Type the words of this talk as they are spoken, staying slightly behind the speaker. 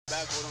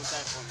tag, hold on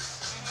tag for me.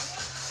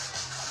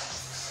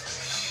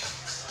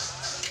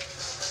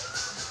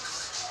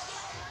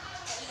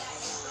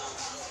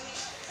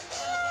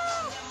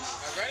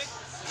 Ready?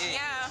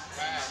 Yeah.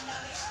 Right.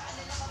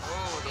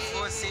 Oh, the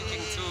floor's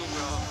sinking too,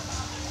 bro.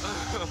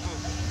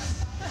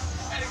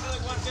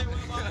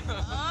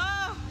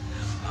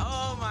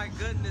 Oh my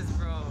goodness,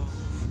 bro.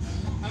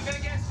 I'm gonna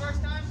guess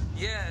first time?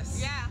 Yes.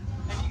 Yeah.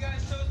 And you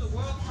guys chose the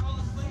world's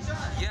tallest slingshot?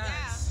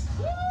 Yes.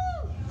 Woo!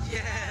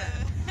 Yeah.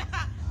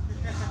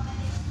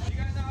 You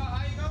guys know how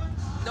high you're going?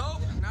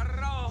 Nope, not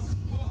at all.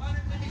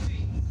 450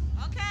 feet.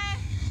 Okay.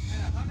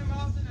 At 100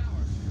 miles an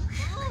hour.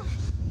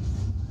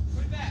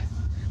 Pretty fast.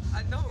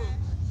 I know.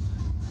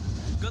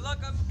 Good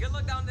luck up. Good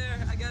luck down there,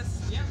 I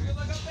guess. Yeah, good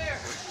luck up there.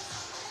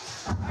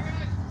 Bye,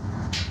 guys.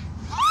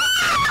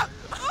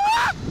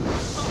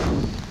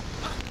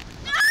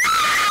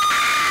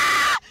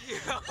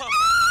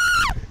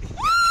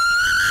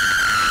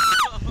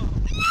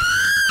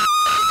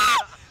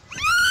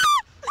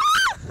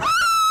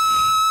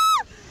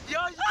 Yo,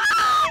 you did the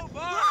whole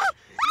bar.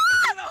 You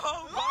did the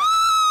whole bar.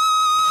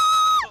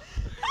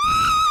 The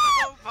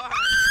whole bar.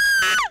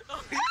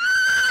 Oh, you did the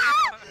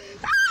whole bar.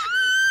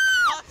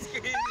 Stop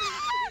screaming.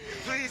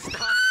 Please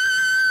stop.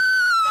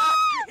 Stop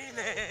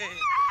screaming.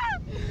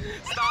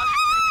 Stop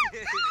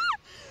screaming.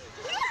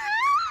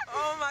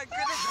 Oh my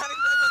goodness, honey,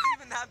 that wasn't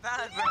even that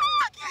bad, bro.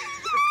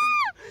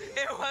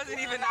 It wasn't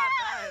even that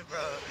bad,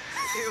 bro.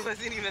 It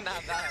wasn't even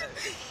that bad.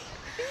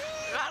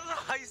 I don't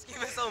know how you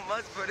screaming so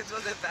much, bro. This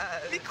wasn't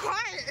bad. Be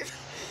quiet.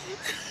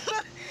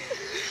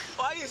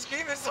 Why are you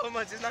screaming so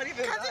much? It's not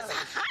even bad.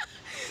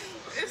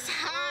 It's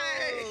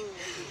high.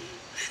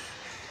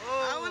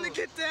 Oh. I want to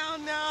get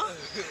down now.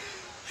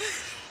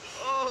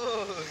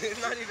 Oh, it's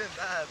not even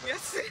bad, bro.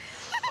 Yes.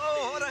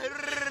 Oh, hold on.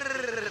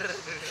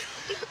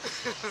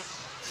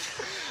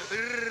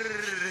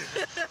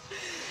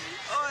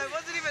 Oh, it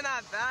wasn't even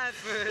that bad,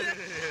 bro.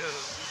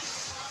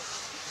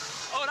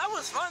 Oh, that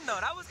was fun, though.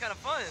 That was kind of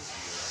fun.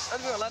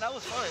 I'm gonna lie, that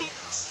was fun.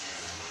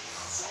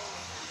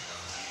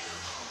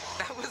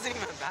 That wasn't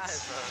even bad,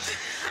 bro.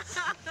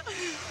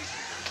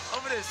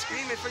 Over there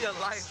screaming for your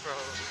life, bro.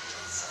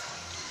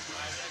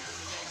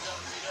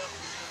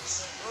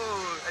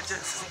 Oh, it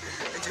just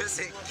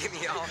said, get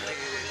me off, dude.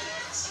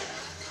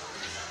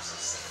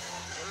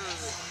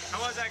 How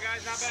was that,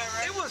 guys? Not bad,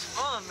 right? It was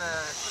fun, man.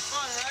 It was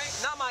fun, right?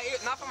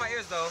 Not for my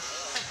ears, though.